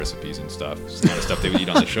recipes and stuff. It's not stuff they would eat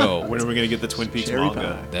on the show. When are we gonna get the Twin Peaks Cherry manga?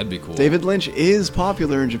 pie. That'd be cool. David Lynch is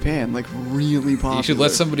popular in Japan, like really popular. You should let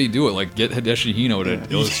somebody do it, like get Hideshi Hino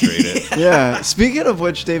to illustrate it. Yeah. Speaking of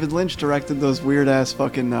which, David Lynch directed those weird ass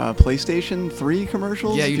fucking PlayStation 3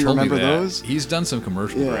 commercials. Yeah, Do you you told me remember that. those? He's done some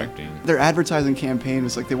commercial directing. Their advertising campaign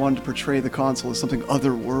was like they wanted to portray the console as something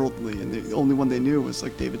otherworldly, and the only one they knew was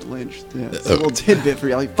like David Lynch. Yeah, it's a little tidbit for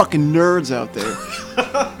you, like fucking nerds out there.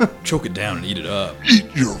 Choke it down and eat it up. Eat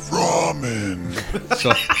your ramen.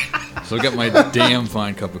 So I got my damn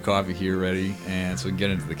fine cup of coffee here ready, and so we can get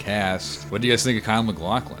into the cast. What do you guys think of Kyle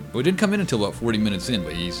MacLachlan? Well, he didn't come in until about 40 minutes in,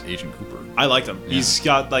 but he's Agent Cooper. I liked him. Yeah. He's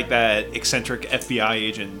got like that eccentric FBI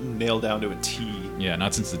agent nailed down to a T. Yeah,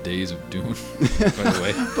 not since the days of Dune, by the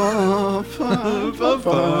way. I'll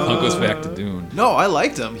goes back to Dune. No, I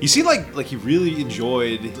liked him. He seemed like he really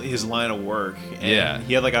enjoyed his line of work. And Yeah.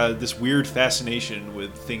 he had like this weird fascination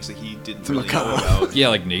with things that he didn't really know macabre. about. Yeah,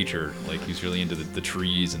 like nature. Like he's really into the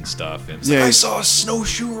trees and stuff. And Yeah, I saw a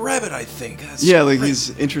snowshoe rabbit, I think. That's Yeah, like great.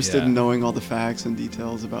 he's interested Yeah. in knowing all the facts and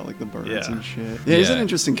details about like the birds Yeah. and shit. Yeah, he's an Yeah.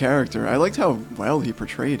 interesting character. I liked how well he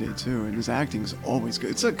portrayed it too, and his acting's always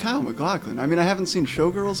good. It's like Kyle MacLachlan. I mean, I haven't seen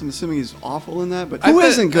Showgirls. I'm assuming he's awful in that, but who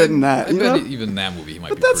isn't good in that? I you know? bet even that movie he might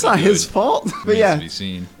But be that's pretty not good. his fault. But Remains yeah, to be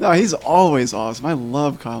seen. no, he's always awesome. I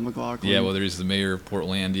love Kyle MacLachlan. Yeah, whether he's the mayor of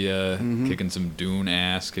Portlandia, Mm-hmm. kicking some Dune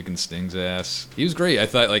ass, kicking Sting's ass. He was great. I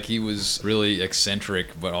thought like he was really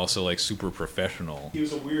eccentric, but also like super professional. He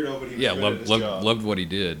was a weirdo, but he was Yeah, good at his job. loved what he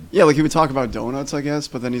did. Yeah, like he would talk about donuts, I guess,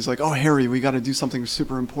 but then he's like, "Oh, Harry, we got to do something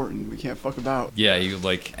super important. We can't fuck about." Yeah, he would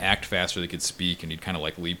like act faster than he could speak, and he'd kind of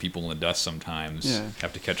like leave people in the dust sometimes. Yeah.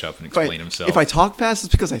 Have to catch up and If I, explain himself. if I talk fast,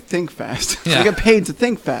 it's because I think fast. Yeah. I get paid to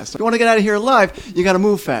think fast. If you want to get out of here alive, you got to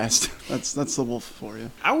move fast. That's the wolf for you.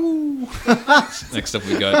 Ow! Next up,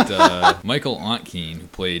 we got Michael Ontkeen, who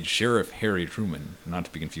played Sheriff Harry Truman, not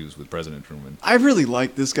to be confused with President Truman. I really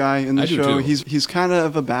like this guy in the I do show. too. He's kind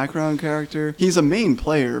of a background character. He's a main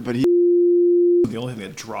player, but he The only thing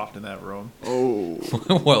that dropped in that room.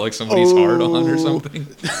 What, like somebody's hard on or something?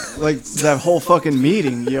 like that whole fucking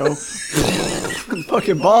meeting, yo.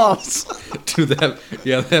 Fucking bombs. Dude,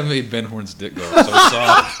 that made Ben Horn's dick go so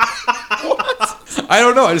soft. I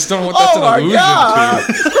don't know. I just don't know what that's Oh my an allusion God.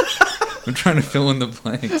 to. I'm trying to fill in the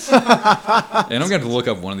blanks. And I'm going to have to look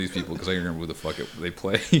up one of these people because I can't remember who the fuck they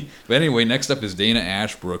play. But anyway, next up is Dana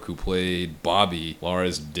Ashbrook, who played Bobby,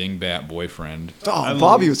 Laura's dingbat boyfriend. Oh,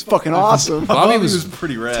 Bobby was fucking awesome. Bobby was was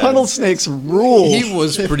pretty rad. Tunnel snakes rule. he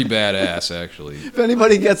was pretty badass, actually. If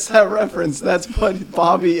anybody gets that reference, that's what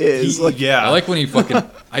Bobby is. I like when he fucking,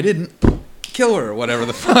 I didn't kill her or whatever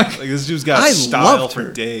the fuck. Like this dude's got I style loved for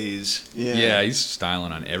her. days. Yeah, he's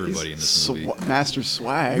styling on everybody in this movie. Master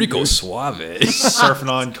swag. Rico dude. Suave. Surfing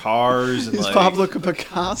on cars and He's like Pablo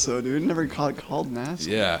Picasso, dude. Never called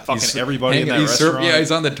nasty. Yeah, Fucking everybody in that he's restaurant. Yeah,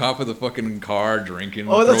 he's on the top of the fucking car drinking.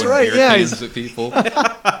 Oh, that's throwing right, beer yeah, cans at people.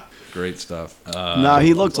 Great stuff. Nah,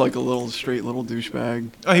 he looked like a little straight little douchebag.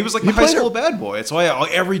 Oh, he was like He the high played school her- bad boy. That's why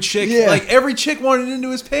every chick, Yeah. every chick wanted into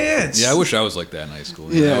his pants. Yeah, I wish I was like that in high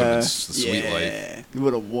school. Yeah, That would have been the sweet life. He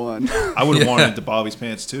would have won. I would have Yeah. wanted into Bobby's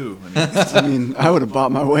pants too. I mean, I mean, I would have bought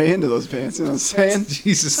my way into those pants. You know what I'm saying?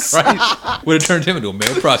 Jesus Christ. Would have turned him into a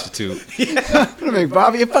male prostitute. I'm gonna make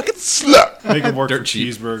Bobby a fucking slut. make him work Dirt for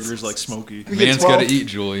cheap. cheeseburgers like Smokey. We get Man's got to 12 eat,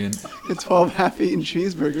 Julian. Get 12 half-eaten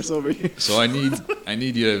cheeseburgers over here. So I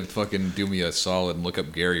need you to fucking do me a solid and look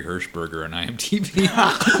up Gary Hirschberger on IMDb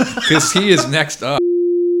because he is next up.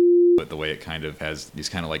 But the way it kind of has these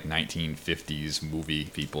kind of like 1950s movie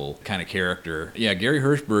people kind of character. Yeah, Gary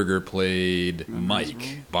Hirschberger played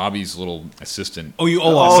Mike, Bobby's little assistant. Oh,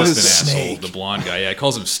 Oh, assistant his asshole. snake. The blonde guy. Yeah, he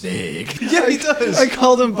calls him Snake. Yeah, he does. I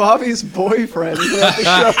called him Bobby's boyfriend at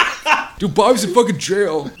the show. Dude, Bobby's in fucking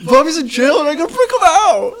jail. Bobby's in jail and I gotta freak him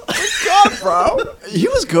out. Oh my God, bro. He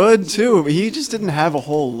was good too, but he just didn't have a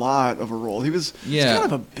whole lot of a role. He was Yeah.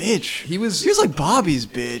 kind of a bitch. He was like Bobby's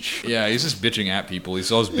bitch. Yeah, he's just bitching at people.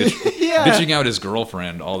 He's always Yeah. bitching out his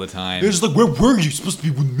girlfriend all the time. It's like, where were you? Supposed to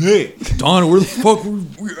be with me. Donna, where the fuck were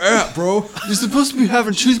you at, bro? You're supposed to be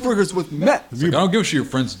having cheeseburgers with Matt. It's like, I don't give a shit your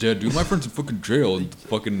friend's dead, dude. My friend's in fucking jail and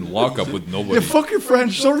fucking lockup with nobody. Yeah, fuck your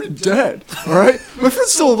friend. She's already dead. All right, my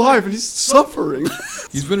friend's still alive and he's suffering.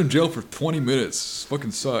 He's been in jail for 20 minutes.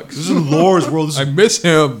 Fucking sucks. This is Laura's world. This I is, miss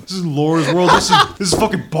him. this is Laura's world. This is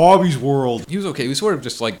fucking Bobby's world. He was okay. He was sort of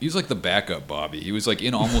just like, he was like the backup Bobby. He was like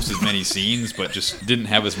in almost as many scenes, but just didn't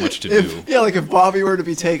have as much to do. If Bobby were to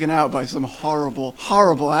be taken out by some horrible,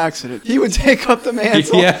 horrible accident, he would take up the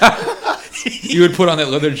mantle. Yeah. He would put on that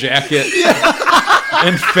leather jacket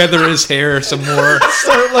and feather his hair some more.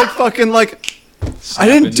 Start like fucking like I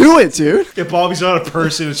didn't do it, dude. Yeah, Bobby's not a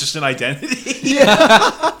person; it's just an identity.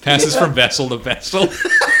 Passes from vessel to vessel.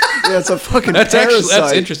 Yeah, it's a fucking That's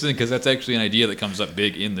parasite. interesting because that's actually an idea that comes up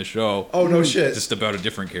big in the show. Oh no shit! Just about a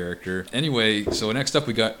different character. Anyway, so next up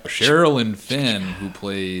we got Sherilyn Fenn, who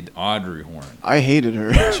played Audrey Horne. I hated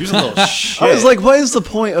her. She was a little shit. I was like, what is the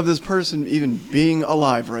point of this person even being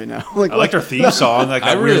alive right now? Like, I liked her theme song. Like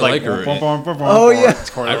that I really weird, like her. Oh, yeah. It's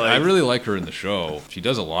Corey I Lake. really like her in the show. She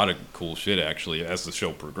does a lot of cool shit actually as the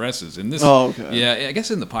show progresses. In this, Oh, okay. yeah, I guess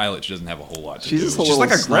in the pilot she doesn't have a whole lot to She's do. just a She's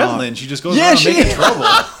like a snob. gremlin. She just goes Yeah, around she making trouble.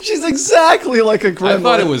 She's exactly like a gremlin. I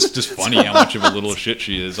thought it was just funny how much of a little shit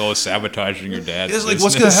she is, always sabotaging your dad's It's like,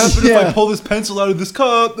 what's business. gonna happen if Yeah. I pull this pencil out of this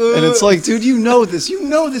cup? And it's like, dude, you know this. You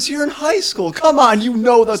know this. You're in high school. Come on, you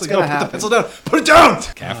know that's like, gonna no, put the happen. pencil down. Put it down.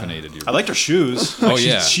 Caffeinated you. I liked her shoes. Oh, She-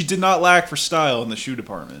 yeah. she did not lack for style in the shoe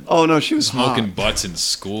department. Oh no, she was Smoking hot. butts in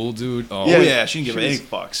school, dude. Oh, Yeah. Oh yeah, she didn't give She any was-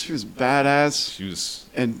 fucks. She was badass, she was.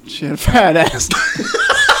 and she had a fat ass.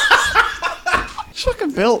 She's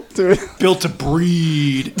fucking built, dude. Built to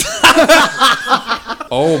breed.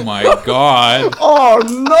 Oh my god. Oh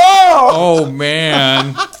no! Oh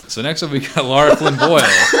man. So next up we got Laura Flynn Boyle.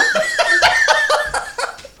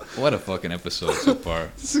 What a fucking episode so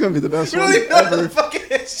far. This is gonna be the best one ever. fucking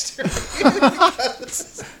history.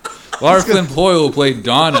 Laura Flynn Boyle played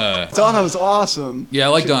Donna. Donna was awesome. Yeah, I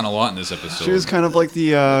like Donna a lot in this episode. She was kind of like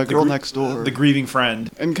the girl next door, The grieving friend.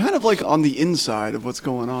 and kind of like on the inside of what's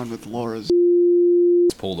going on with Laura's.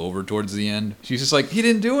 pulled over towards the end. She's just like, he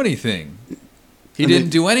didn't do anything. He And didn't they-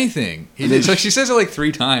 do anything. He and did. they So sh- she says it like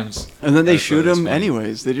 3 times. And then they I thought shoot it was him funny.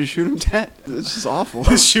 anyways. They just shoot him dead. It's just awful.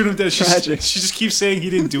 Shoot him dead. Tragic. She just keeps saying he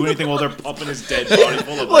didn't do anything while they're pumping his dead body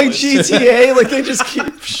full of Like bullets. GTA, like they just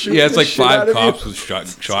keep shooting. Yeah, it's the like shit out 5 of you. cops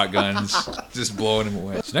with shotguns just blowing him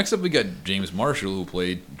away. So next up we got James Marshall, who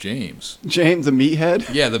played James. James the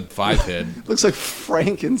meathead Yeah, the 5-head. looks like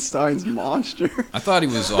Frankenstein's monster. I thought he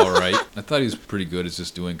was all right. I thought he was pretty good at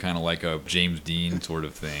just doing kind of like a James Dean sort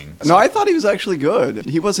of thing. No, I thought he was actually good.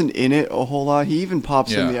 He wasn't in it a whole lot. He even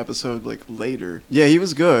pops Yeah. in the episode like later. Yeah, he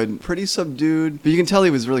was good. Pretty subdued, but you can tell he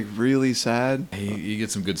was really sad. He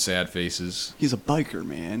gets some good sad faces. He's a biker,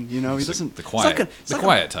 man. You know, he He's the- doesn't. the he's quiet- not gonna- he's the not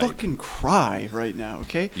quiet gonna type. Fucking cry right now,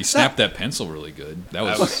 okay? He snapped that pencil really good. That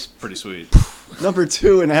That was was pretty sweet. Number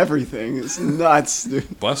 2 and everything. It's nuts,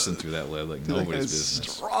 dude. busting through that lead like That nobody's guy's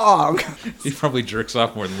business. strong. He probably jerks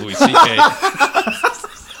off more than Louis C.K.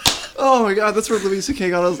 Oh my god, that's where Louis C.K.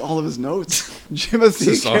 got all of his notes. Jimothy This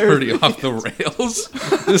is already Carey. off the rails.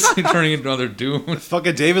 This is turning into another Dune.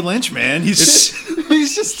 Fucking David Lynch, man. He's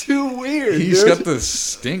He's just too weird. He's dude. got the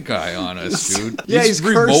stink eye on us, dude. Yeah, he's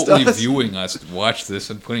cursed remotely us. viewing us watch this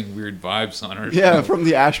and putting weird vibes on our Yeah, show. from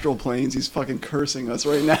the astral planes, he's fucking cursing us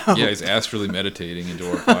right now. Yeah, he's astrally meditating into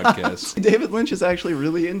our podcast. David Lynch is actually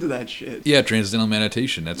really into that shit. Yeah, transcendental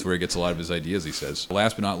meditation. That's where he gets a lot of his ideas, he says.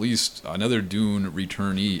 Last but not least, another Dune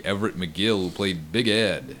returnee, Everett McGill, who played Big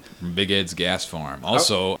Ed from Big Ed's Gas Farm.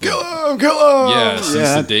 Also, Kill him! Kill him! yeah,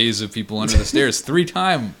 since the days of People Under the Stairs.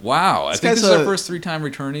 3-time. Wow. I think guy's this is our a- first 3-time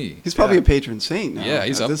returnee. He's probably a patron saint now. Yeah,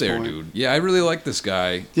 he's at up this there, point. dude. Yeah, I really like this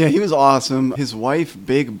guy. Yeah, he was awesome. His wife,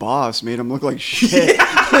 Big Boss, made him look like shit.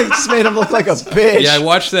 Like, just made him look like a bitch. Yeah, I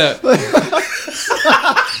watched that.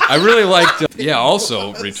 I really liked,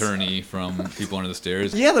 also returnee from People Under the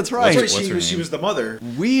Stairs. Yeah, that's right. What's her she name? was the mother.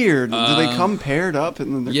 Weird. Did they come paired up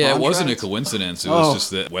in the Yeah, it wasn't a contracts? coincidence. It was Oh.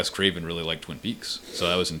 just that Wes Craven really liked Twin Peaks, so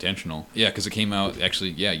that was intentional. Yeah, because it came out actually,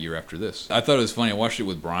 a year after this. I thought it was funny. I watched it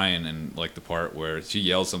with Brian, and like the part where she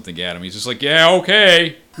yells something at him, he's just like, "Yeah,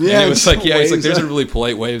 okay." Yeah, and it was just like, yeah, he's like, waves there's a at- really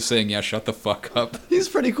polite way of saying, "Yeah, shut the fuck up." He's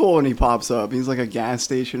pretty cool when he pops up. He's like a gas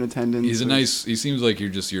station attendant. He's a with nice. He seems like you're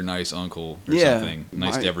just your nice uncle or Yeah, something.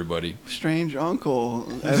 Nice my- to everybody. strange uncle.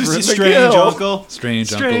 This Everett is strange, McGill. uncle.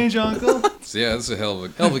 Strange uncle. So yeah, this is a hell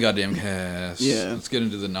of a goddamn cast. Yeah. Let's get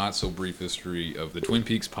into the not so brief history of the Twin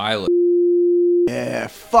Peaks pilot. Yeah,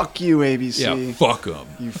 fuck you, ABC. Yeah, fuck 'em.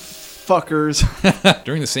 You fuckers.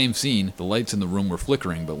 During the same scene, the lights in the room were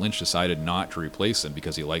flickering, but Lynch decided not to replace them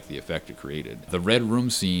because he liked the effect it created. The red room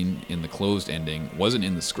scene in the closed ending wasn't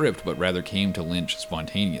in the script, but rather came to Lynch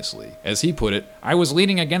spontaneously. As he put it, I was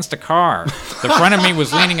leaning against a car. The front of me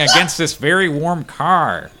was leaning against this very warm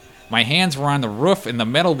car. My hands were on the roof and the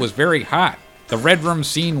metal was very hot. The red room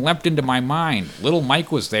scene leapt into my mind. Little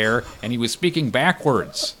Mike was there, and he was speaking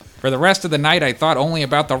backwards. For the rest of the night, I thought only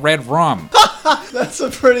about the red rum. That's a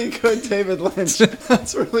pretty good David Lynch.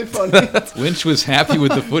 That's really funny. Lynch was happy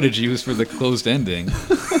with the footage used for the closed ending.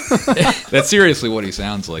 That's seriously what he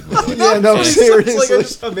sounds like. Yeah, no, And seriously. It's like I'm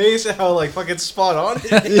just amazed at how like fucking spot on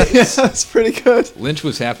it is. Yeah, that's pretty good. Lynch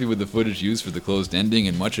was happy with the footage used for the closed ending,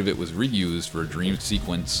 and much of it was reused for a dream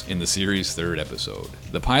sequence in the series' third episode.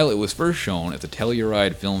 The pilot was first shown at the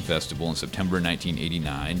Telluride Film Festival in September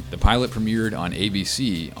 1989. The pilot premiered on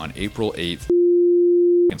ABC on April 8th.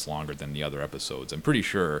 It's longer than the other episodes, I'm pretty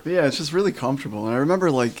sure. But yeah, it's just really comfortable. And I remember,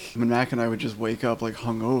 like, when Mac and I would just wake up, like,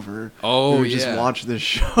 hungover. Oh, we would yeah. just watch this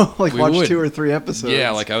show. Like, We watch would. 2 or 3 episodes.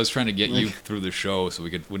 Yeah, like I was trying to get you through the show so we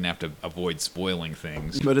wouldn't have to avoid spoiling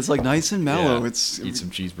things. But it's, like, nice and mellow. Yeah, It's eat some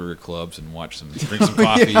cheeseburger clubs and drink some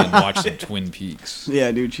coffee and watch some Twin Peaks.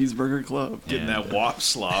 Yeah, dude, Cheeseburger Club. Getting that wop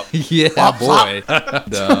slop. Yeah, boy.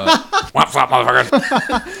 Wop flop,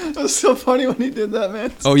 motherfucker. It was so funny when he did that,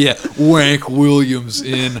 man. Oh yeah, Wank Williams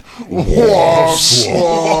in. Wank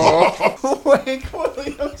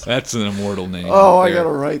Williams. That's an immortal name. Oh, right I there.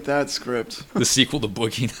 gotta write that script. The sequel to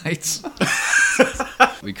Boogie Nights.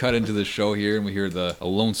 We cut into the show here and we hear a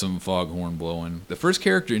lonesome foghorn blowing. The first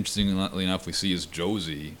character, interestingly enough, we see is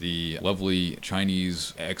Josie, the lovely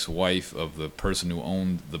Chinese ex-wife of the person who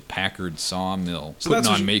owned the Packard sawmill, So putting that's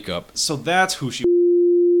who on she- makeup. So that's who she.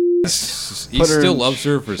 He Put her still in loves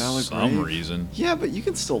her for shallow some grave. reason. Yeah, but you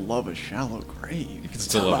can still love a shallow grave. You can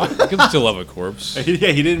still love it. You can still love a corpse.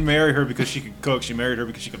 Yeah, he didn't marry her because she could cook. She married her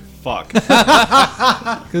because she could fuck.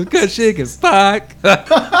 Cause she can fuck.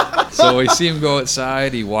 So we see him go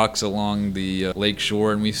outside. He walks along the lake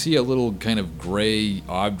shore, and we see a little kind of gray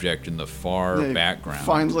object in the far He background.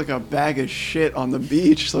 finds like a bag of shit on the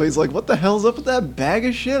beach. So he's like, what the hell's up with that bag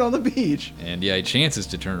of shit on the beach? And yeah, he chances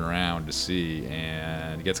to turn around to see,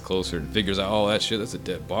 and he gets closer and figures out, oh, that's a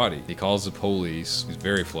dead body. He calls the police. He's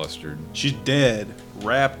very flustered. She's dead,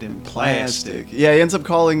 wrapped in plastic. Yeah, he ends up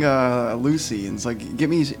calling Lucy and it's like, "Give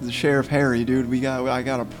me the Sheriff Harry, dude. I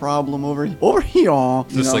got a problem over here." You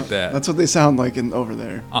Just know, like that. That's what they sound like over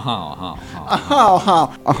there.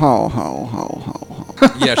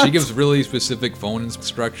 Yeah, she gives really specific phone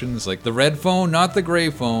instructions, like the red phone, not the gray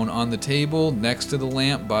phone, on the table next to the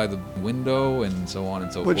lamp by the window, and so on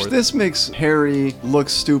and so Which forth. this makes Harry look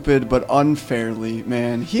stupid, but unfairly,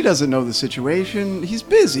 man. He doesn't know the situation. He's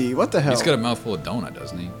busy. What the hell? He's got a mouthful of donut,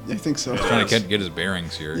 doesn't he? I think so. Trying to get his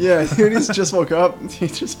bearings here. Yeah, dude, he's just woke up. He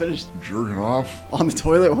just finished Jerking off. on the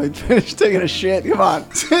toilet while he finished taking a shit. Come on.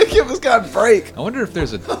 Give this guy a break. I wonder if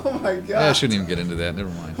there's a. Oh my I god. shouldn't even get into that. Never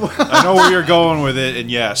mind. I know where you're going with it, and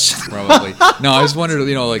yes. Probably. No, I just wondered,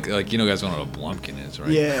 like you know, guys don't know what a blumpkin is, right?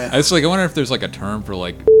 Yeah. I wonder if there's like a term for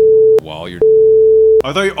like while you're.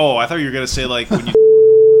 I thought you were gonna say like when you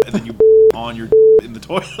and then you on your in the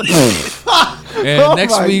toilet. And Oh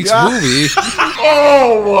next my week's God. movie.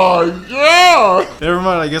 Oh my god! Never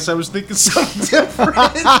mind. I guess I was thinking something different.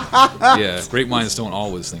 Yeah, great minds don't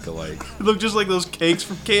always think alike. It looked just like those cakes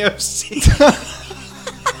from KFC.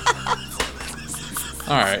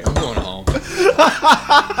 All right, I'm going home.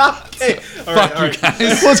 Okay. All Fuck right, you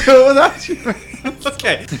guys. What's going without you?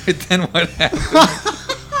 Okay. Then what happened?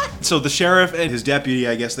 So the sheriff and his deputy,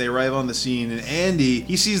 I guess, they arrive on the scene, and Andy,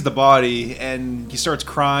 he sees the body, and he starts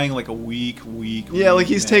crying like a weak Yeah, like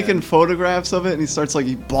he's man. taking photographs of it and he starts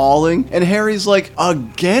like bawling. And Harry's like,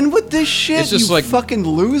 "Again with this shit? It's just you like- fucking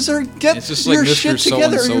loser! Get It's just like your Mr. shit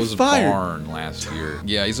together or you're So-and-so's fired." barn last year.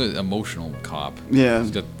 Yeah, he's an emotional cop. Yeah.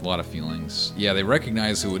 He's got a lot of feelings. Yeah, they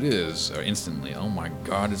recognize who it is instantly. Oh my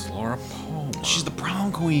god, it's Laura Palmer. She's the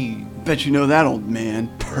prom queen. Bet you know that old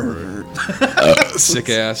man. Pervert. Sick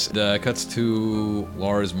ass. Cuts to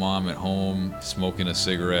Laura's mom at home, smoking a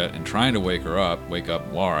cigarette and trying to wake up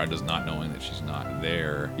Laura, just not knowing that she's not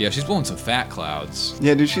there. Yeah, she's blowing some fat clouds.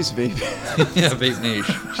 Yeah, dude, she's vaping. Yeah, vape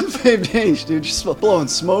nation. She's vaping, dude. She's blowing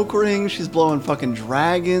smoke rings. She's blowing fucking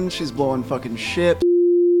dragons. She's blowing fucking ships.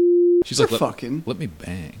 She's They're like, fucking. let me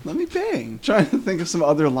bang. Let me bang. Trying to think of some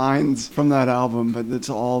other lines from that album, but it's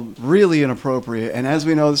all really inappropriate. And as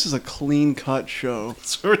we know, this is a clean cut show.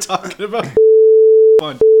 So we're talking about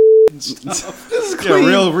on and stuff. This is Yeah,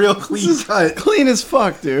 clean. real This clean is cut. clean as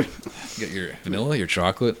fuck, dude. You got your vanilla, your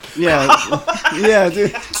chocolate. Yeah, yeah,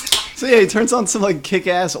 dude. So yeah, he turns on some like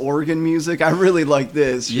kick-ass organ music. I really like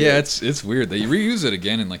this. shit. Yeah, it's weird. They reuse it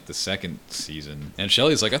again in like the second season. And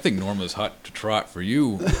Shelly's like, I think Norma's hot to trot for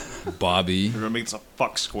you, Bobby. We're gonna make this a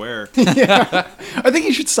fuck square. Yeah. I think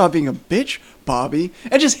you should stop being a bitch, Bobby,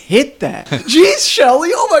 and just hit that. Jeez, Shelly,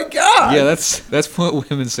 oh my god. Yeah, that's what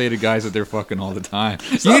women say to guys that they're fucking all the time.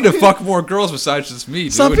 You need to fuck more girls besides just me,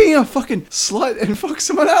 dude. Stop being a fucking slut and fuck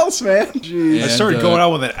someone else, man. Jeez. I And, started going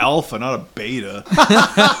out with an alpha, not a beta.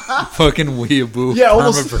 Fucking weeaboo, Yeah,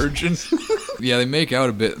 almost- virgin. Yeah, they make out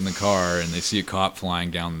a bit in the car, and they see a cop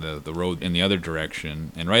flying down the road in the other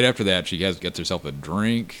direction. And right after that, she gets herself a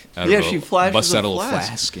drink. She flashes busts a out a little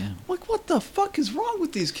flask. Yeah. Like, what the fuck is wrong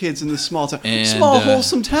with these kids in this small town? And, small,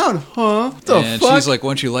 wholesome town, huh? What the And fuck? she's like, "Why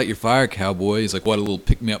don't you light your fire, cowboy?" He's like, "What, a little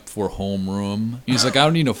pick-me-up for homeroom?" He's like, "I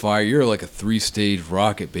don't need no fire. You're like a 3-stage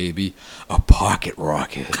rocket, baby. A pocket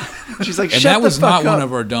rocket." She's like, And shut that the was fuck not up. one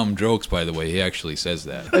of our dumb jokes, by the way. He actually says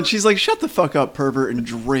that. And she's like, shut the fuck up, pervert, and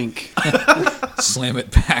drink. Slam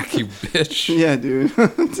it back, you bitch. Yeah, dude.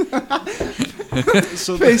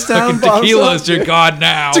 So Face down, bombs Tequila's up. your god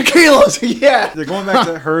now. Tequila's, yeah. they're going back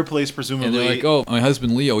to her place, And presumably. they're like, "Oh, my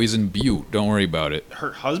husband Leo, he's in Butte. Don't worry about it."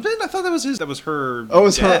 Her husband? I thought that was his. That was her. Oh,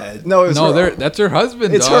 it's dad. her. No, it's No, her. that's her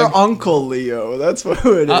husband, It's dog. her uncle Leo. That's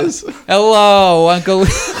who it is. Hello, Uncle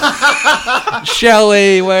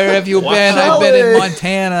Shelly. Where have you been? I've been in Shelley.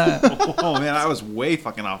 Montana. Oh man, I was way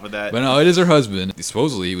fucking off with that. But no, it is her husband.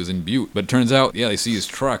 Supposedly he was in Butte, but it turns out, yeah, they see his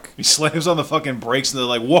truck. He slams on the fucking brakes and they're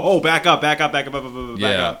like, "Whoa, back up, back up, back up, back up, back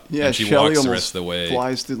Yeah, up." Yeah, and she Shelly walks the almost rest of the way.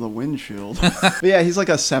 flies through the windshield. But yeah, he's like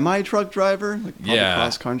a semi-truck driver, like probably Yeah.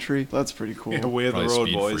 cross country. That's pretty cool. Yeah, way of the Probably road,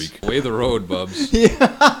 speed boys. freak. Way the road, Bubs.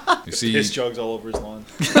 Yeah. You see, Piss jugs all over his lawn.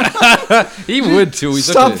 he would too. He's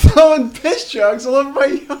Stop such a, throwing piss jugs all over my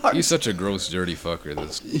yard. he's such a gross, dirty fucker.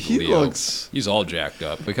 This He Leo. looks- He's all jacked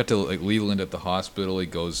up. We got to like Leland at the hospital. He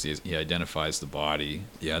goes. He identifies the body.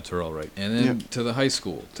 Yeah, it's her all right. And then Yeah. to the high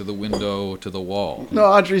school, to the window, to the wall. No,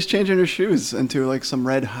 Audrey's changing her shoes into like some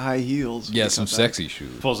red high heels. Yeah, When some they come back. sexy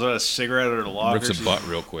shoes. Pulls out a cigarette out of her locker. Rips a She's butt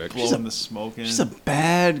real quick. blowing the smoke in. She's a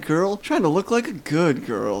bad girl trying to look like a good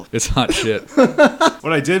girl. It's hot shit.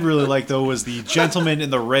 What I did really like though was the gentleman in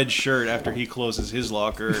the red shirt after he closes his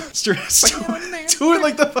locker starts doing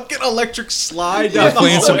like the fucking electric slide down Yeah, the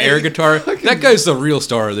playing some hallway. air guitar. That guy's the real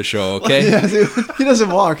star of the show, okay? Yeah, dude. He doesn't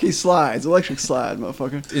walk, he slides. Electric slide,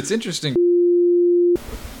 motherfucker. It's interesting.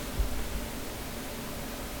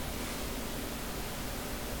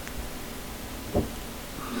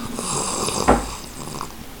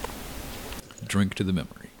 Drink to the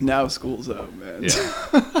memory. Now school's out, man. Yeah.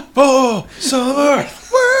 Oh, summer.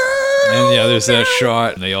 And yeah, there's that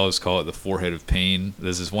shot, and they always call it the forehead of pain.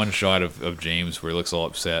 There's this one shot of James where he looks all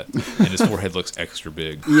upset, and his forehead looks extra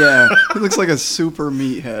big. Yeah, he looks like a super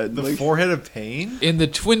meathead. The Like, forehead of pain. In the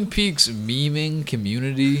Twin Peaks memeing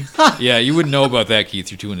community, yeah, you wouldn't know about that,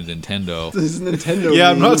 Keith. You're too into Nintendo. this is Nintendo. Yeah,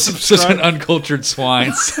 I'm not memes. Such an subscribed. uncultured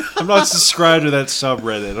swine. I'm not subscribed to that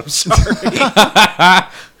subreddit. I'm sorry.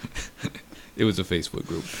 It was a Facebook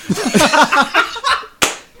group.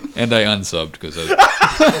 And I unsubbed because I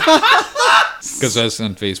was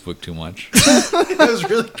on Facebook too much. I was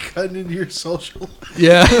really cutting into your social.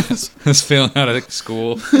 Yeah, I was failing out of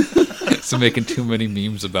school. So making too many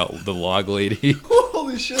memes about the log lady.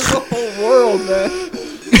 Holy shit, the whole world, man.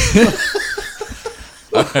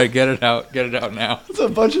 All right, get it out now. It's a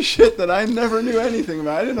bunch of shit that I never knew anything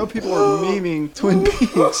about. I didn't know people were memeing Twin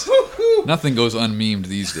Peaks. Nothing goes unmemed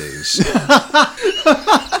these days.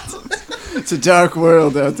 It's a dark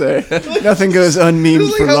world out there. Nothing goes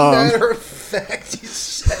unmemed for long. Matter of fact, you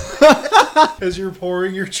said that as you're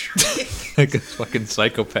pouring your drink. Like a fucking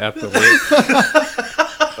psychopath over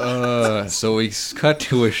it. So we cut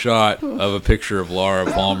to a shot of a picture of Laura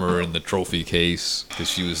Palmer in the trophy case because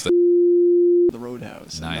she was the The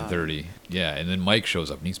Roadhouse. 9:30. Yeah, and then Mike shows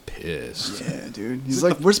up and he's pissed. Yeah, dude. He's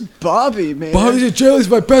like, where's Bobby, man? Bobby Jelly's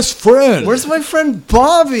my best friend. Where's my friend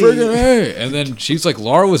Bobby? Friggin' hey. And then she's like,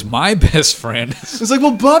 Laura was my best friend. It's like,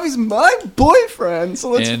 well, Bobby's my boyfriend,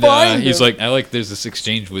 so let's And find he's him. like, I like, there's this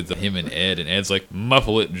exchange with him and Ed, and Ed's like,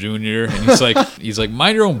 muffle it, Junior. And he's like,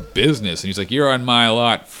 mind your own business. And he's like, you're on my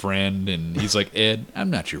lot, friend. And he's like, Ed,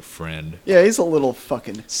 I'm not your friend. Yeah, he's a little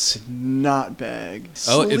fucking snot bag.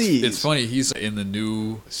 Oh, Sleaze. it's funny. He's in the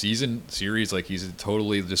new season series. Like he's a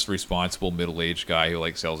totally just responsible middle-aged guy who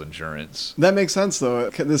like sells insurance. That makes sense,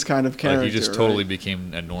 though. This kind of character. Like he just totally right?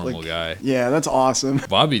 became a normal Like, guy. Yeah, that's awesome.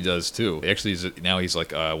 Bobby does too. Actually, now he's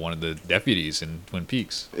like one of the deputies in Twin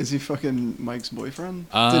Peaks. Is he fucking Mike's boyfriend?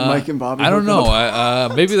 Did Mike and Bobby? I don't hook know.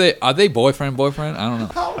 up? Maybe are they boyfriend? I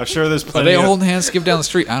don't know. I'm sure there's Are plenty they of, holding hands, skip down the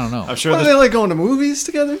street? I don't know. I'm sure What, are there's, they like going to movies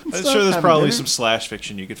together? and I'm stuff? sure there's Having probably dinner? some slash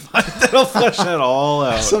fiction you could find that'll flesh that all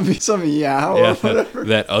out. some yow Yeah, or whatever.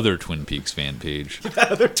 that other Twin Peaks fan page,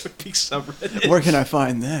 Other Twin Peaks subreddit. Where can I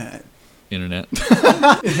find that? internet.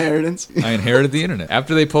 Inheritance. I inherited the internet.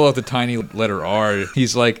 After they pull out the tiny letter R,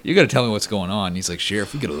 he's like, you got to tell me what's going on. He's like,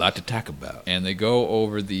 Sheriff, we got a lot to talk about. And they go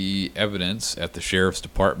over the evidence at the sheriff's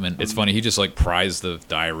department. It's funny. He just like pries the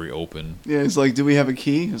diary open. Yeah, he's like, do we have a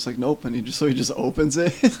key? It's like, nope. And he just opens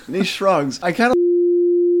it and he shrugs. I kind of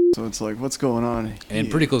So it's like, what's going on? And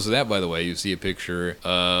here? pretty close to that, by the way, you see a picture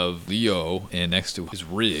of Leo, and next to his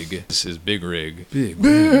rig, this is his big rig. Big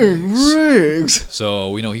Riggs. So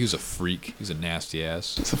we know he was a freak. He's a nasty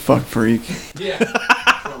ass. It's a fuck freak. Yeah,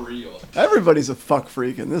 for real. Everybody's a fuck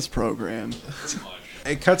freak in this program.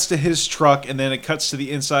 It cuts to his truck, and then it cuts to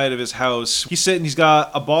the inside of his house. He's sitting, he's got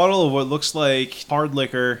a bottle of what looks like hard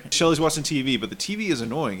liquor. Shelly's watching TV, but the TV is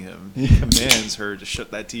annoying him. He commands her to shut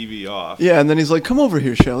that TV off. Yeah, and then he's like, come over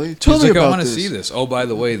here, Shelly. Tell He's me like, about I want to this. see this. Oh, by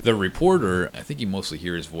the way, the reporter, I think you mostly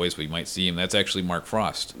hear his voice, but you might see him. That's actually Mark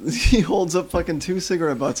Frost. He holds up fucking 2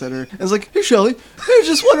 cigarette butts at her and is like, hey, Shelly, I'm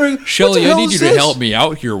just wondering, Shelly, what the I hell need is you to this? help me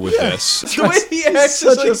out here with this. The way he He's acts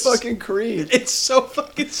such is a like, fucking creep. it's so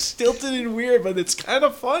fucking stilted and weird, but it's kind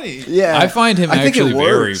of funny. Yeah. I find him think actually it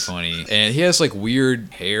very works. funny. And he has like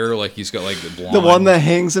weird hair, like he's got like the blonde. The one that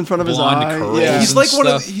hangs in front of his blonde eye. curls. Yeah. He's and like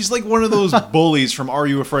stuff. he's like one of those bullies from Are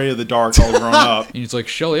You Afraid of the Dark all grown up. And he's like,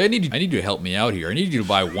 Shelly, I need you to help me out here. I need you to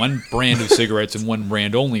buy one brand of cigarettes and one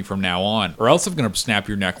brand only from now on, or else I'm gonna snap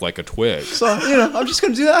your neck like a twig. So, I'm just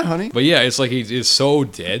going to do that, honey. But yeah, it's like he's so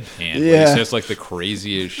deadpan. Yeah. Yeah. He says like the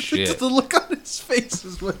craziest shit. The look on his face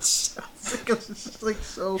is what sounds like it's just like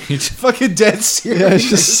so He's- fucking dead serious. Yeah, he's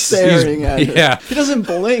just staring at her. yeah. He doesn't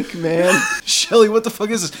blink, man. Shelly, what the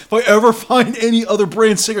fuck is this? If I ever find any other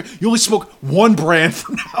brand cigarette, you only smoke one brand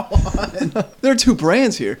from now on. There are 2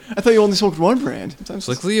 brands here. I thought you only smoked 1 brand. Sometimes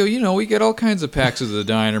It's like, Leo, we get all kinds of packs at the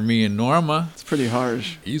diner, me and Norma. it's pretty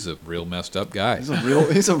harsh. He's a real messed up guy. He's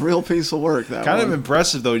a real piece of work, that Kind of one.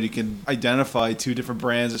 impressive though. You can identify 2 different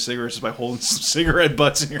brands of cigarettes just by holding some cigarette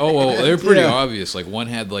butts in your Oh, well, hand. they're pretty Yeah. obvious. Like, one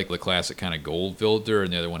had, like, the classic kind of gold filter,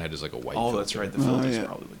 and the other one had just, like, a white Oh, filter. that's right. The filters yeah.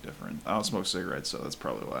 probably look different. I don't smoke cigarettes, so that's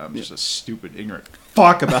probably why I'm just a stupid, ignorant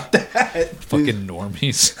fuck about that. Fucking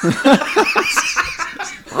normies.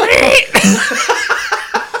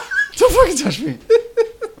 Don't fucking touch me.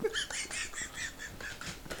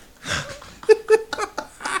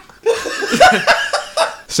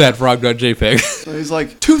 Sadfrog.jpg. So he's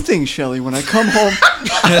like, 2 things, Shelly. When I come home,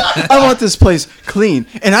 I want this place clean.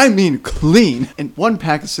 And I mean clean. And 1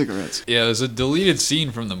 pack of cigarettes. Yeah, there's a deleted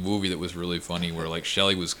scene from the movie that was really funny where, like,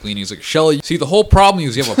 Shelly was cleaning. He's like, Shelly, see, the whole problem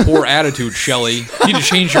is you have a poor attitude, Shelly. You need to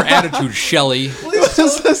change your attitude, Shelly.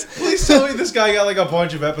 Please tell me this guy got like a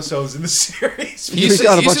bunch of episodes in the series. He's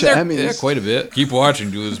got a bunch in of there- Emmys. Yeah, quite a bit. Keep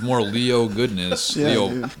watching, dude. There's more Leo goodness. Yeah, Leo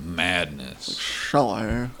dude. madness.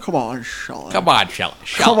 Shelly. Come on, Shelly. Come on, Shelly.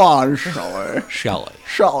 Come on, Shelly. Shelly.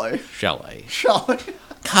 Shelly. Shelly. Shelly.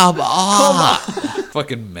 Come on.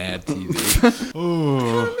 Fucking mad TV.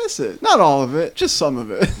 I miss it. Not all of it, just some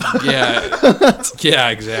of it. Yeah. Yeah,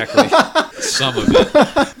 exactly. Some of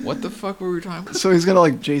it. What the fuck were we talking about? So he's gonna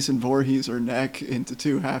like Jason Voorhees her neck into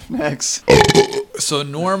 2 half necks. So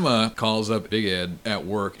Norma calls up Big Ed at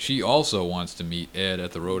work. She also wants to meet Ed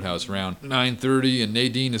at the Roadhouse around 9:30, and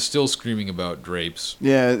Nadine is still screaming about drapes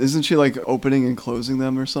Yeah, isn't she like opening and closing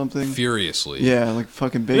them or something? furiously. Yeah, like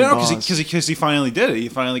fucking big No, boss. because he finally did it. He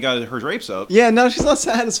finally got her drapes up. Yeah, no, she's not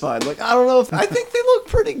satisfied. Like, I don't know if I think they look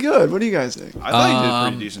pretty good. What do you guys think? I thought he did a I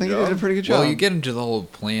pretty decent think they did a job. pretty good job. Well, you get into the whole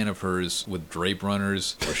plan of hers with drape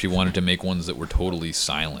runners, where she wanted to make ones that were totally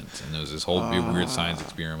silent, and there was this whole weird science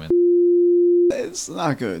experiment. It's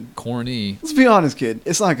not good. Corny. Let's be honest, kid.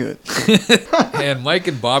 It's not good. And Mike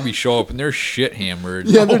and Bobby show up, and they're shit hammered.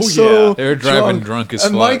 Yeah, they're so They're driving drunk as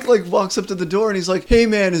and fuck. Mike like walks up to the door and he's like, "Hey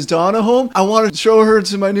man, is Donna home? I want to show her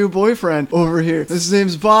to my new boyfriend over here. His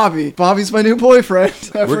name's Bobby. Bobby's my new boyfriend."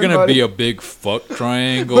 We're gonna be a big fuck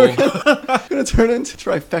triangle. gonna turn into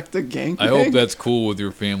trifecta gang. I hope that's cool with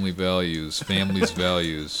your family values, family's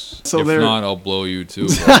values. So if they're- not, I'll blow you too.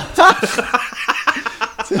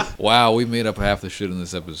 Wow, we made up half the shit in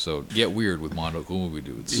this episode. Get weird with Monokuma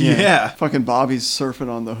dudes. Yeah. Fucking Bobby's surfing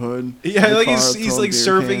on the hood. Yeah, of the like car, he's throwing like beer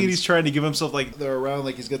surfing cans. and he's trying to give himself like they're around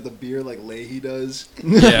like he's got the beer like Leahy does.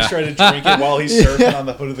 Yeah. He's trying to drink it while he's surfing on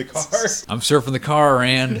the hood of the car. I'm surfing the car,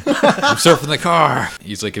 Rand. I'm surfing the car.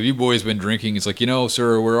 He's like, have you boys been drinking? He's like,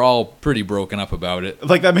 sir, we're all pretty broken up about it.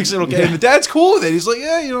 Like that makes it okay. And the dad's cool with it. He's like,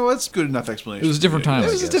 yeah, that's good enough explanation. It was a different time. It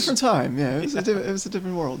I was a guess. different time. Yeah, it was a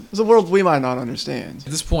different world. It was a world we might not understand.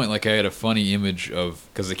 At this point, like, I had a funny image of,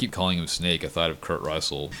 because they keep calling him Snake, I thought of Kurt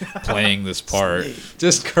Russell playing this part.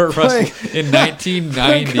 Just Kurt Russell in Kurt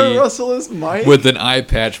 1990 Russell is Mike. with an eye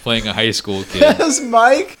patch playing a high school kid. That's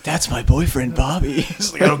Mike. That's my boyfriend Bobby.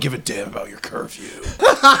 He's like, I don't give a damn about your curfew.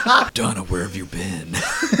 Donna, where have you been?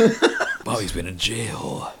 Bobby's been in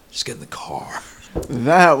jail. Just get in the car.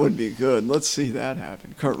 That would be good. Let's see that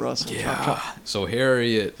happen. Kurt Russell. Chop, chop. So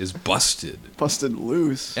Harriet is busted. Busted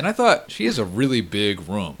loose. And I thought she has a really big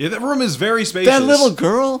room. Yeah, that room is very spacious. That little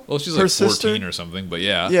girl. Well, she's her like 14 sister, or something, but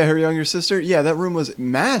yeah. Yeah, her younger sister. Yeah, that room was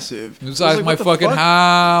massive. It was I like was my what the fucking fuck?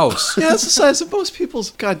 house. Yeah, it's the size of most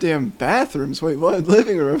people's goddamn bathrooms. Wait, what?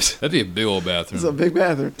 Living rooms. That'd be a big old It's a bathroom. big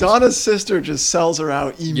bathroom. Donna's sister just sells her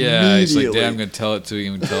out immediately. Yeah, he's like, Dad, I'm gonna tell it to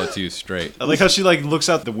you and tell it to you straight. I like how she like looks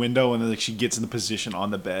out the window and then like she gets in the position on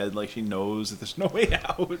the bed, like she knows that there's no way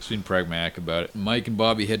out. She's being pragmatic about it. Mike and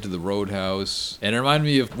Bobby head to the Roadhouse, and it reminded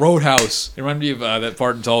me of Roadhouse. It reminded me of that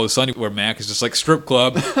part in It's Always Sunny where Mac is just like strip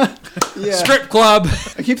club, Yeah. strip club.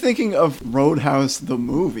 I keep thinking of Roadhouse the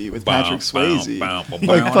movie with Patrick Swayze. Like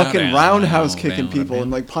Like fucking roundhouse kicking people and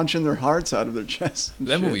like punching their hearts out of their chests. and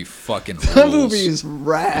That shit. movie fucking That rules. movie is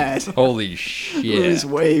rad. Holy That shit! movie's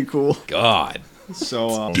way cool. God. So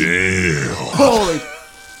Holy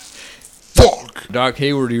Fuck. Doc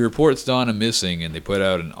Hayward, he reports Donna missing, and they put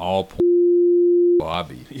out an all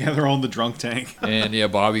Bobby. yeah, they're all in the drunk tank. And yeah,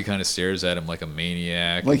 Bobby kind of stares at him like a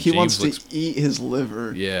maniac. like he James wants looks, to eat his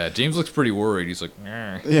liver. Yeah, James looks pretty worried. He's like,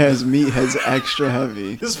 "Eh." Yeah, his meat head's extra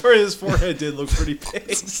heavy. His forehead did look pretty big.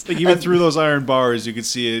 Like even through those iron bars, you could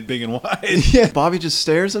see it big and wide. Yeah, Bobby just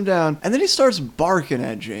stares him down, and then he starts barking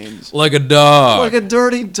at James like a dog. like a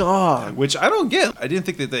dirty dog. Which I don't get. I didn't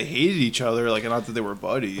think that they hated each other, like not that they were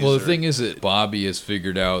buddies. Well, the or- thing is that Bobby has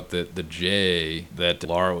figured out that the J that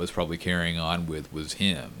Laura was probably carrying on with was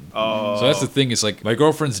him. Oh. So that's the thing. It's like my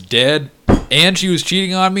girlfriend's dead, and she was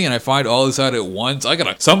cheating on me, and I find all this out at once.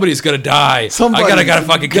 Somebody's gonna die. Somebody's I gotta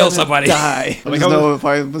fucking kill gonna somebody. Die. I Like just how- know if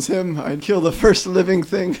I was him, I'd kill the first living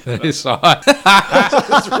thing. I saw it.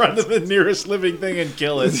 Just run to the nearest living thing and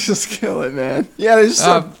kill it. Just kill it, man. Yeah, they just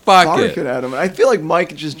start fuck barking it. at him. I feel like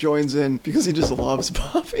Mike just joins in because he just loves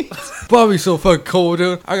Bobby. Bobby's so fucking cool,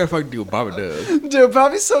 dude. I gotta fucking do what Bobby does. Dude,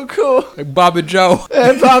 Bobby's so cool. Like Bobby Joe.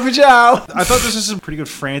 And Bobby Joe. I thought this was some pretty good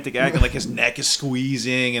frantic acting. Like his neck is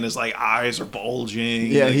squeezing and his like eyes are bulging.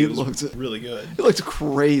 Yeah, like, he it was looked- really good. He looked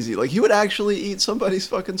crazy. Like he would actually eat somebody's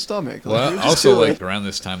fucking stomach. Like, he Well, would just also, do it. like, around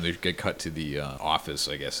this time, they get cut to the office,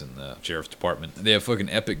 I guess, in the sheriff's department. They have fucking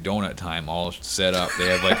epic donut time all set up. They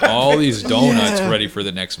have, like, all these donuts Yeah. ready for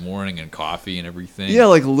the next morning and coffee and everything. Yeah,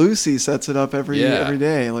 like Lucy sets it up every Yeah.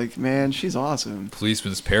 day. Like, man, she's awesome.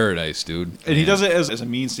 Policeman's paradise, dude. And he does it as a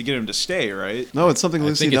means to get him to stay, right? No, it's something I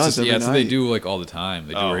Lucy think it's does just, every yeah, night. that's what they do, like, all the time.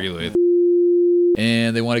 They do Oh. regularly.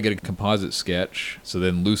 And they want to get a composite sketch. So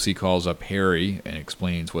then Lucy calls up Harry and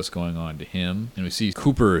explains what's going on to him. And we see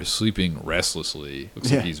Cooper sleeping restlessly.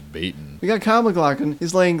 Looks Yeah. like he's baiting. We got Kyle MacLachlan.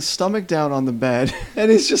 He's laying stomach down on the bed,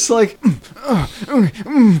 and he's just like,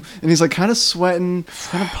 and he's like kind of sweating,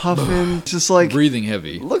 kind of puffing, just like Breathing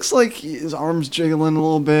heavy. looks like his arms jiggling a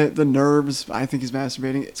little bit. The nerves. I think he's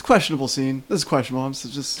masturbating. It's a questionable scene. This is questionable. I'm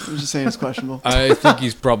just saying it's questionable. I I think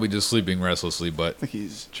he's probably just sleeping restlessly, but think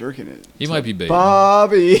he's jerking it. he might be baiting.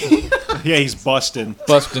 Bobby. Yeah, he's busting.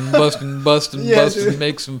 Busting, Yeah, busting dude.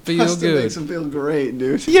 makes him feel Must good. makes him feel great,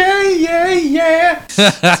 dude. Yeah.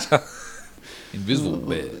 Invisible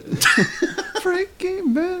bed. Freaky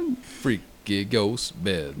man. Freaky ghost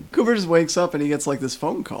bed. Cooper just wakes up and he gets like this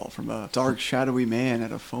phone call from a dark, shadowy man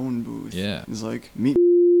at a phone booth. Yeah. He's like, meet.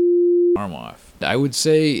 Arm off. I would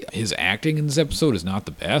say his acting in this episode is not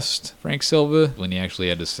the best, Frank Silva, when he actually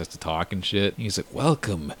had to talk and shit. He's like,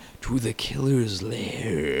 welcome to the killer's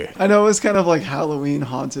lair. I know it was kind of like Halloween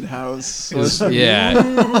haunted house. Yeah,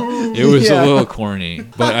 it was Yeah. a little corny,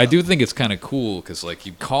 but I do think it's kind of cool because like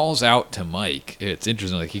he calls out to Mike. It's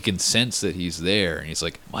interesting, like he can sense that he's there, and he's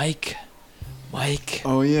like, Mike,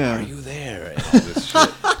 Oh yeah. are you there? And all this shit.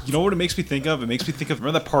 You know what it makes me think of? It makes me think of,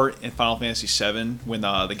 remember that part in Final Fantasy VII when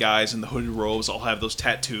the guys in the hooded robes all have those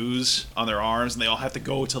tattoos on their arms and they all have to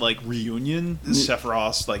go to like reunion?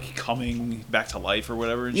 Sephiroth's like coming back to life or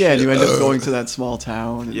whatever. And Yeah, and shit. you end up going to that small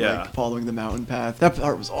town and Yeah. like following the mountain path. That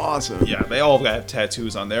part was awesome. Yeah, they all have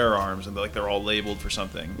tattoos on their arms and they're all labeled for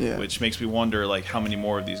something. Yeah. Which makes me wonder like how many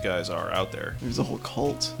more of these guys are out there. There's a whole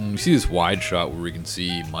cult. And we see this wide shot where we can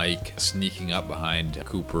see Mike sneaking up behind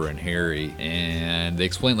Cooper and Harry, and they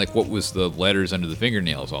explain like what was the letters under the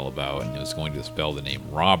fingernails all about, and it was going to spell the name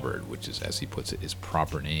Robert, which is, as he puts it, his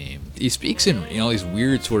proper name. He speaks in all these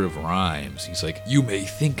weird sort of rhymes. He's like, "You may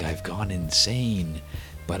think I've gone insane,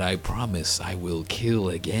 but I promise I will kill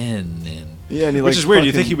again. And Yeah, and he Which like is weird.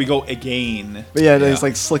 You fucking- think he would go again? But yeah, Yeah. he's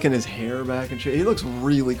like slicking his hair back and shit. He looks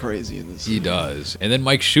really crazy in this. he does. And then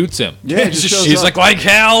Mike shoots him. Yeah, he just shows He's up. like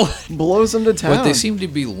hell. blows him to town. But they seem to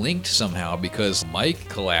be linked somehow because Mike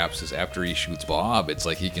collapses after he shoots Bob. It's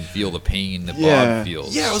like he can feel the pain that Yeah. Bob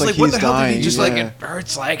feels. Yeah, I was It's like, like what he's the hell did he dying, just yeah. like? It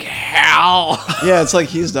hurts like hell. Yeah, it's like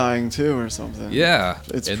he's dying too or something. Yeah.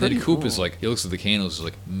 It's and then pretty Coop cool. is like, he looks at the candles, is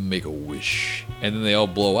like, make a wish. And then they all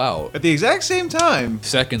blow out. At the exact same time.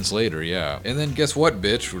 Seconds later, yeah. And then guess what,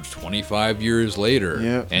 bitch? We're 25 years later.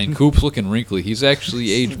 Yeah. And Coop's looking wrinkly. He's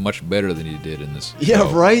actually aged much better than he did in this. Yeah, show.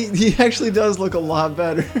 right? He actually does look a lot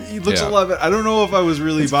better. He looks Yeah. a lot better. I don't know if I was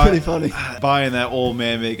really It's buying, pretty funny. buying that old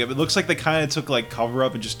man makeup. It looks like they kind of took like cover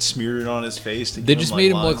up and just smeared it on his face. To They give just him,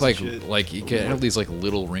 made him lines look and shit. like he had these like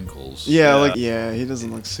little wrinkles. Yeah, like, yeah, he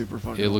doesn't look super fucking It looks